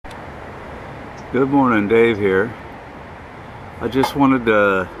Good morning, Dave here. I just wanted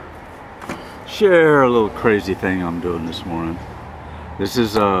to share a little crazy thing I'm doing this morning. This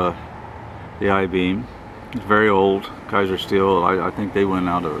is the I-beam. It's very old, Kaiser Steel. I think they went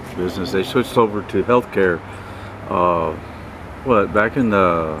out of business. They switched over to healthcare back in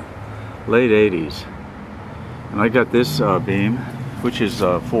the late 80s. And I got this beam, which is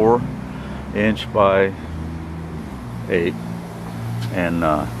 4 inch by 8, and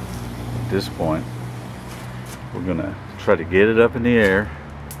at this point we're gonna try to get it up in the air.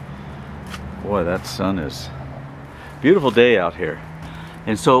 Boy, that sun is beautiful day out here,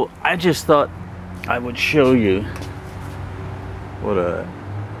 and so I just thought I would show you what a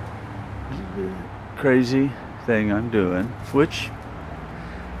crazy thing I'm doing, which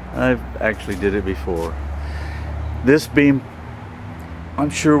I've actually did it before. This beam, I'm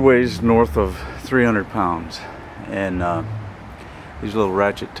sure, weighs north of 300 pounds, and these little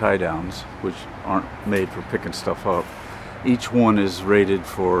ratchet tie downs, which aren't made for picking stuff up, each one is rated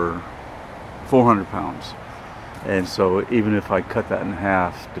for 400 pounds. And so even if I cut that in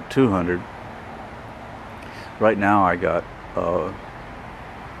half to 200, right now I got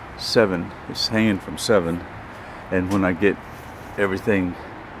 7. It's hanging from 7, and when I get everything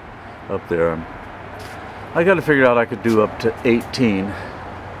up there, I got to figure out I could do up to 18.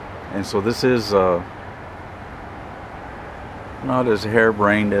 And so this is not as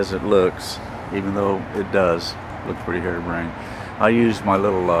harebrained as it looks, even though it does look pretty harebrained. I used my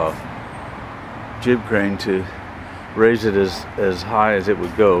little jib crane to raise it as high as it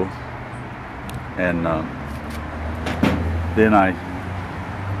would go, and then I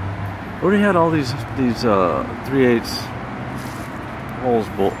already had all these 3/8 holes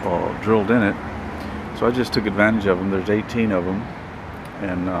drilled in it, so I just took advantage of them. There's 18 of them,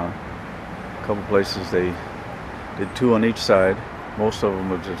 and a couple places they did 2 on each side. Most of them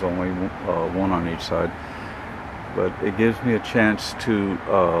was just only 1 on each side, but it gives me a chance to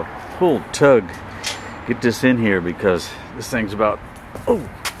get this in here, because this thing's about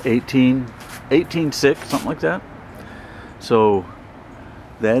 18.6, something like that. So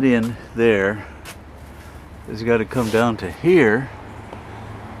that in there has got to come down to here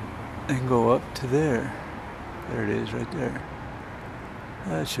and go up to there. There it is, right there.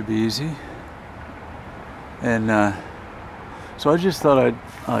 That should be easy. And so I just thought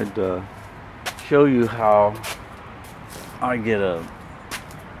I'd show you how I get a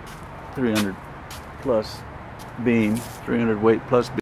 300 plus beam, 300 weight plus beam.